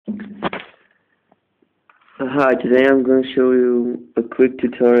Hi, today I'm going to show you a quick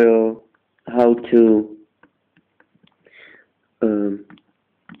tutorial how to um,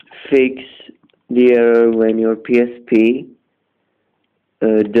 fix the error when your PSP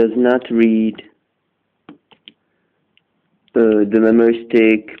does not read the memory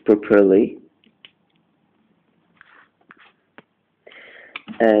stick properly.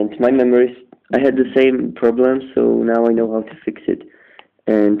 And I had the same problem, so now I know how to fix it.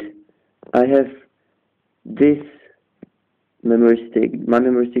 And I have this memory stick. My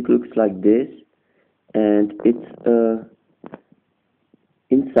memory stick looks like this, and it's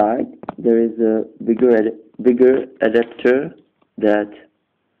inside there is a bigger adapter that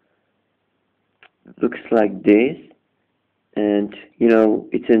looks like this, and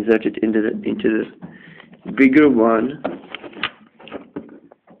it's inserted into the bigger one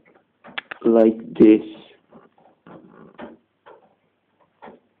like this.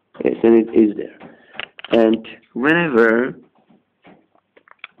 Yes, and it is there. And whenever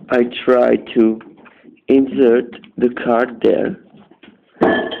I try to insert the card there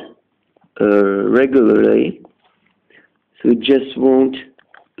regularly, so it just won't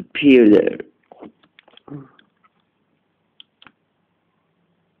appear there.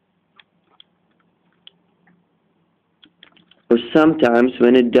 Or sometimes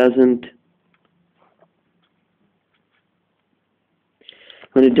when it doesn't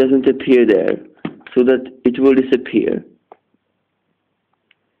appear there, so that it will disappear.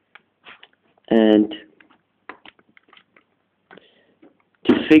 And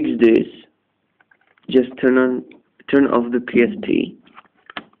to fix this, just turn off the PSP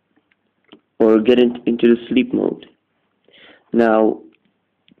or get it into the sleep mode. Now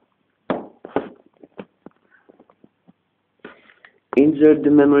insert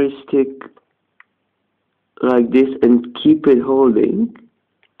the memory stick like this and keep it holding,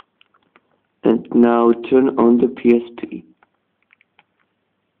 and now turn on the PSP,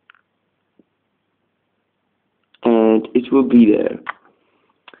 and it will be there.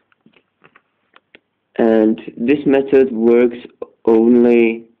 And this method works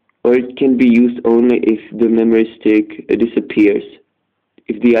only, or it can be used only if the memory stick disappears,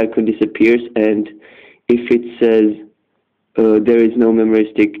 if the icon disappears, and if it says there is no memory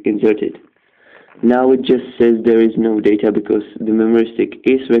stick inserted. Now it just says there is no data because the memory stick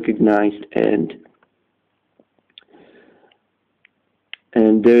is recognized, and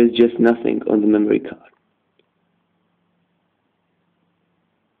there is just nothing on the memory card.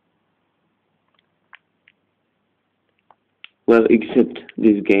 Well, except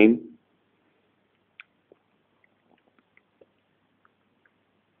this game.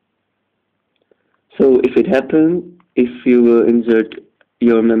 So if it happens, if you insert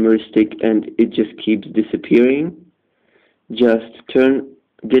your memory stick and it just keeps disappearing, just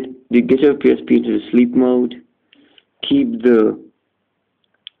get your PSP into the sleep mode, keep the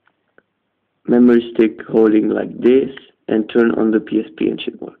memory stick holding like this, and turn on the PSP, and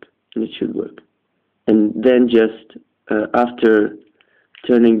it should work. And then just after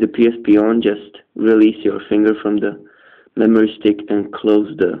turning the PSP on, just release your finger from the memory stick and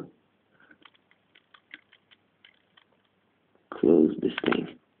close this thing,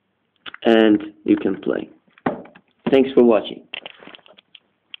 and you can play. Thanks for watching.